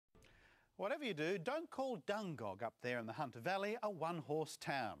Whatever you do, don't call Dungog up there in the Hunter Valley a one-horse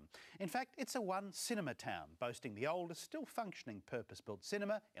town. In fact, it's a one-cinema town, boasting the oldest still functioning purpose-built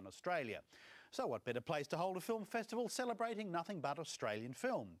cinema in Australia. So what better place to hold a film festival celebrating nothing but Australian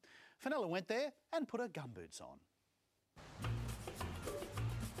film? Fenella went there and put her gumboots on.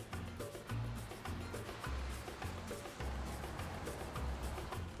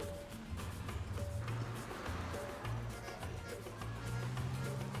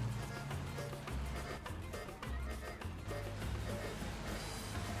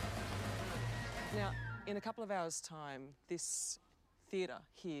 Now, in a couple of hours' time, this theatre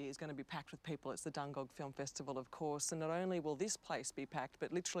here is going to be packed with people. It's the Dungog Film Festival, of course, and not only will this place be packed,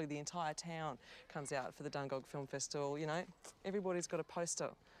 but literally the entire town comes out for the Dungog Film Festival. You know, everybody's got a poster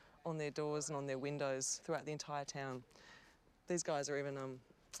on their doors and on their windows throughout the entire town. These guys are even,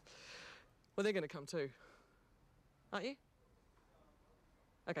 well, they're going to come too. Aren't you?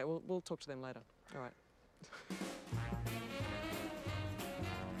 OK, we'll talk to them later. All right.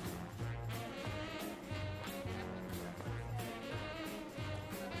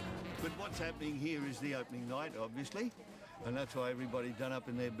 But what's happening here is the opening night, obviously, and that's why everybody's done up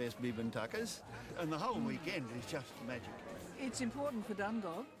in their best bib and tuckers. And the whole weekend is just magic. It's important for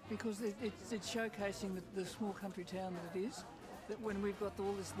Dungog because it's showcasing the small country town that it is. That when we've got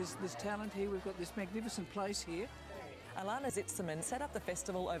all this talent here, we've got this magnificent place here. Allanah Zitserman set up the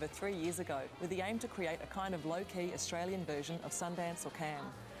festival over 3 years ago with the aim to create a kind of low-key Australian version of Sundance or Cannes.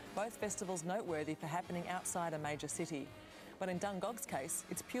 Both festivals noteworthy for happening outside a major city. But in Dungog's case,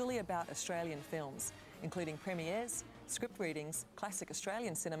 it's purely about Australian films, including premieres, script readings, classic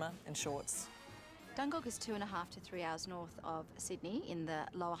Australian cinema and shorts. Dungog is 2.5 to 3 hours north of Sydney in the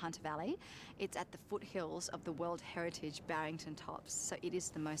lower Hunter Valley. It's at the foothills of the World Heritage Barrington Tops, so it is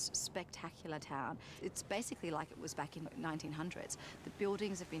the most spectacular town. It's basically like it was back in the 1900s. The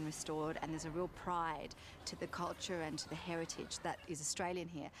buildings have been restored and there's a real pride to the culture and to the heritage that is Australian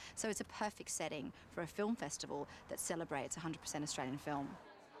here. So it's a perfect setting for a film festival that celebrates 100% Australian film.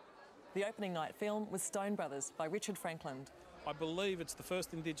 The opening night film was Stone Brothers by Richard Franklin. I believe it's the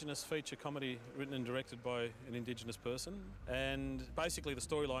first Indigenous feature comedy written and directed by an Indigenous person. And basically the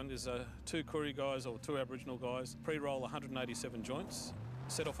storyline is two Koori guys, or two Aboriginal guys, pre-roll 187 joints,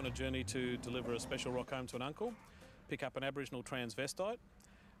 set off on a journey to deliver a special rock home to an uncle, pick up an Aboriginal transvestite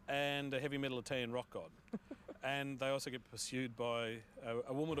and a heavy metal Italian rock god. And they also get pursued by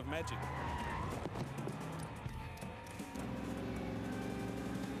a woman of magic.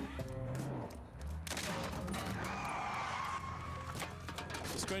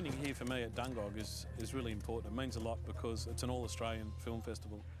 Screening here for me at Dungog is really important. It means a lot because it's an all-Australian film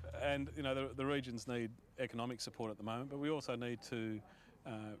festival. And, you know, the regions need economic support at the moment, but we also need to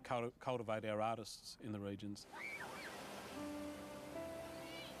cultivate our artists in the regions.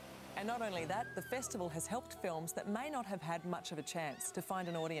 And not only that, the festival has helped films that may not have had much of a chance to find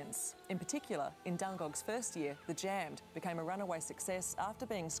an audience. In particular, in Dungog's first year, The Jammed became a runaway success after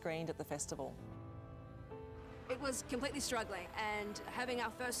being screened at the festival. It was completely struggling, and having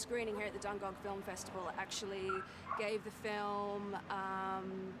our first screening here at the Dungog Film Festival actually gave the film,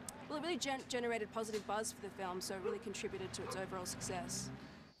 well, it really generated positive buzz for the film, so it really contributed to its overall success.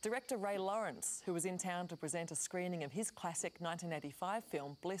 Director Ray Lawrence, who was in town to present a screening of his classic 1985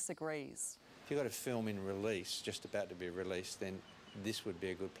 film, Bliss, agrees. If you've got a film in release, just about to be released, then this would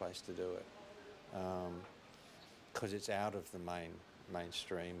be a good place to do it, because it's out of the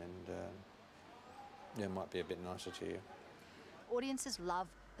mainstream and it might be a bit nicer to you. Audiences love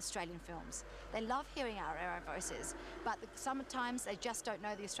Australian films. They love hearing our own voices, but sometimes they just don't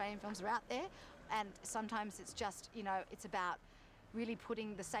know the Australian films are out there, and sometimes it's just, you know, it's about really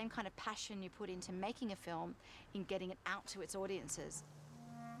putting the same kind of passion you put into making a film in getting it out to its audiences.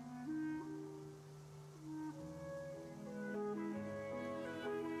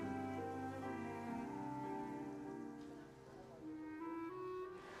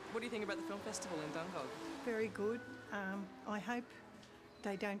 What do you think about the film festival in Dungog? Very good. I hope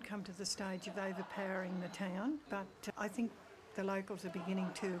they don't come to the stage of overpowering the town, but I think the locals are beginning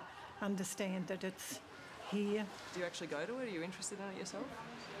to understand that it's here. Do you actually go to it? Are you interested in it yourself?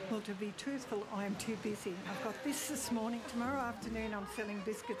 Well, to be truthful, I am too busy. I've got this morning. Tomorrow afternoon I'm selling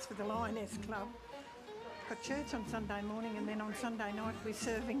biscuits for the Lioness Club. Got church on Sunday morning, and then on Sunday night we're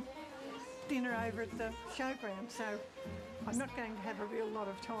serving dinner over at the showground, so I'm not going to have a real lot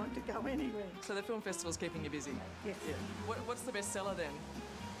of time to go anywhere. So the film festival's keeping you busy? Yes. Yeah. What's the best seller then?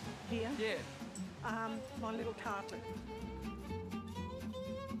 Here? Yeah. My little tartlet.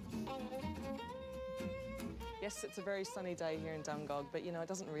 Yes, it's a very sunny day here in Dungog, but you know, it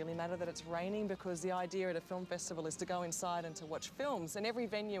doesn't really matter that it's raining because the idea at a film festival is to go inside and to watch films. And every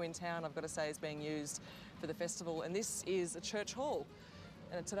venue in town, I've got to say, is being used for the festival. And this is a church hall.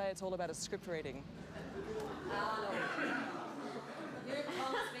 And today it's all about a script reading. You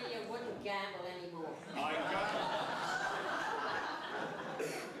promised me you wouldn't gamble anymore.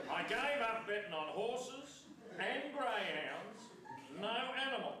 I gave up betting on horses and greyhounds, no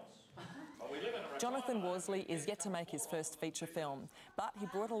animals. Jonathan Worsley is yet to make his first feature film, but he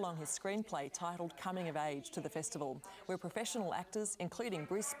brought along his screenplay titled Coming of Age to the festival, where professional actors, including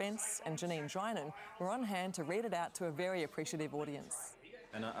Bruce Spence and Janine Drynan, were on hand to read it out to a very appreciative audience.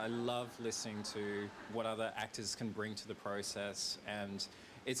 And I love listening to what other actors can bring to the process, and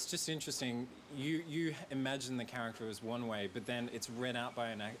it's just interesting. You imagine the character as one way, but then it's read out by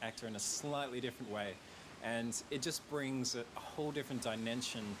an actor in a slightly different way, and it just brings a whole different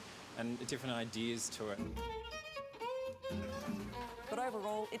dimension and different ideas to it. But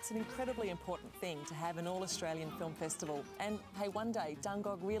overall, it's an incredibly important thing to have an all-Australian film festival. And hey, one day,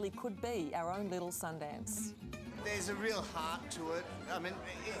 Dungog really could be our own little Sundance. There's a real heart to it. I mean,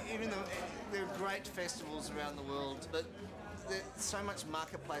 even though there are great festivals around the world, but there's so much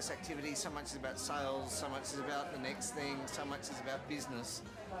marketplace activity, so much is about sales, so much is about the next thing, so much is about business.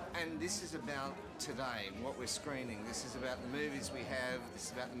 And this is about today, what we're screening. This is about the movies we have, this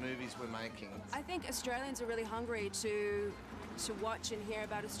is about the movies we're making. I think Australians are really hungry to watch and hear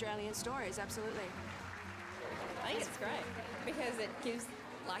about Australian stories, absolutely. I think it's great because it gives,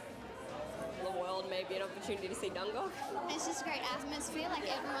 like, the world maybe an opportunity to see Dungog. It's just a great atmosphere, like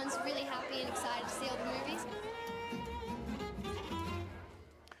everyone's really happy and excited to see all the movies.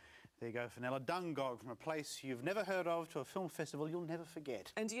 There you go, Fenella. Dungog, from a place you've never heard of to a film festival you'll never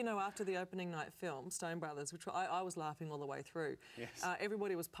forget. And you know, after the opening night film, Stone Brothers, which I was laughing all the way through, yes.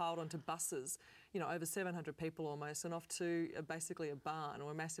 Everybody was piled onto buses, you know, over 700 people almost, and off to basically a barn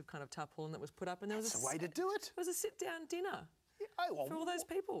or a massive kind of tarpaulin that was put up. And there was a way to do it. It was a sit-down dinner for all those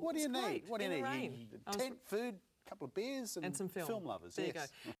people. What do you need? What do you need? Tent, food, a couple of beers and some film lovers. There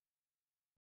yes. you go.